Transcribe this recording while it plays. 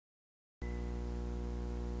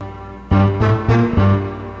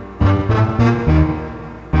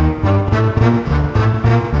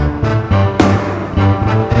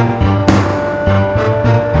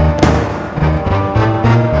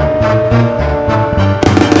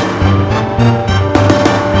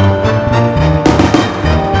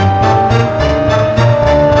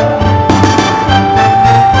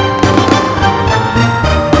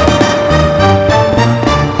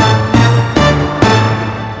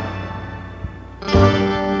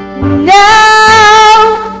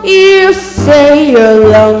you're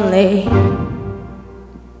lonely.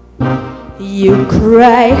 You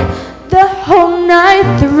cry the whole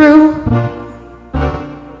night through.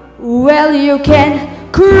 Well, you can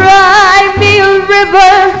cry me a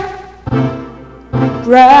river,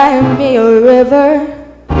 cry me a river.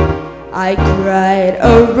 I cried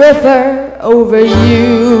a river over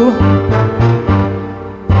you.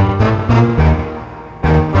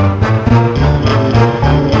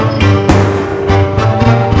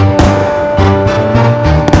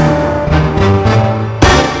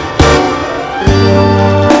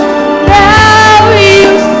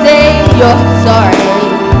 You're sorry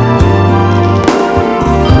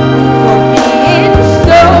for being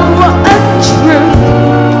so untrue.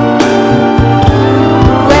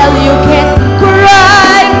 Well, you can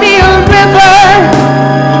cry me a river,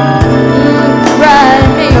 cry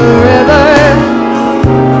me a river.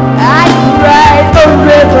 I cried a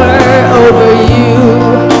river over you.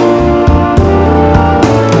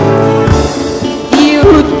 You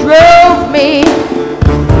drove me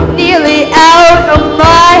nearly out of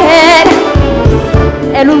my head,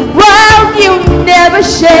 and while you never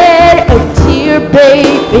shed a tear,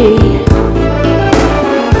 baby,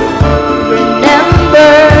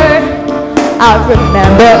 I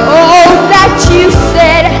remember all that you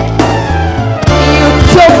said. You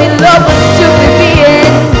told me love was stupid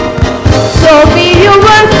being, told me you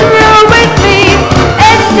were through with me,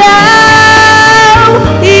 and now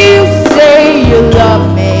you say you love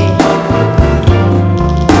me.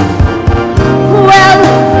 Well,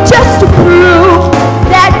 just to prove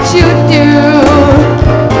that you do,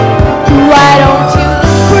 why don't you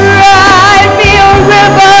cry me a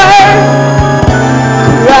river,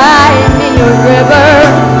 cry me a river.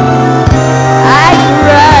 I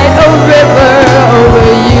cried a river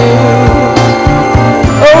over you,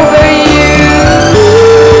 over you.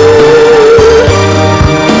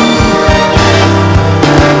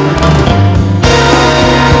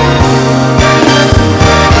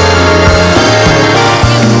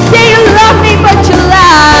 Say you love me but you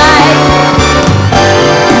lie.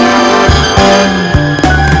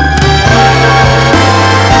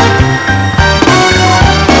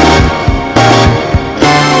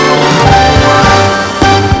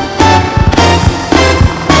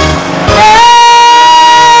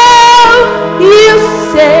 Now you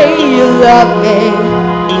say you love me.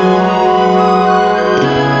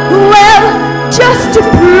 Well, just to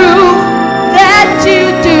prove that you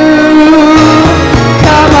do,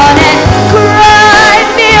 come on and cry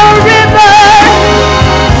me a river.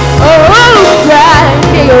 Oh, cry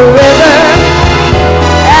me a river.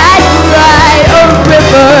 I cried a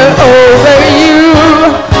river over you.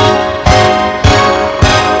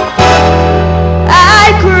 I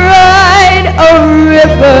cried a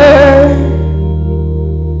river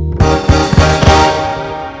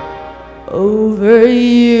over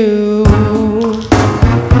you.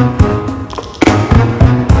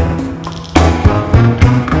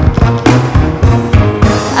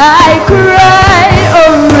 I cried a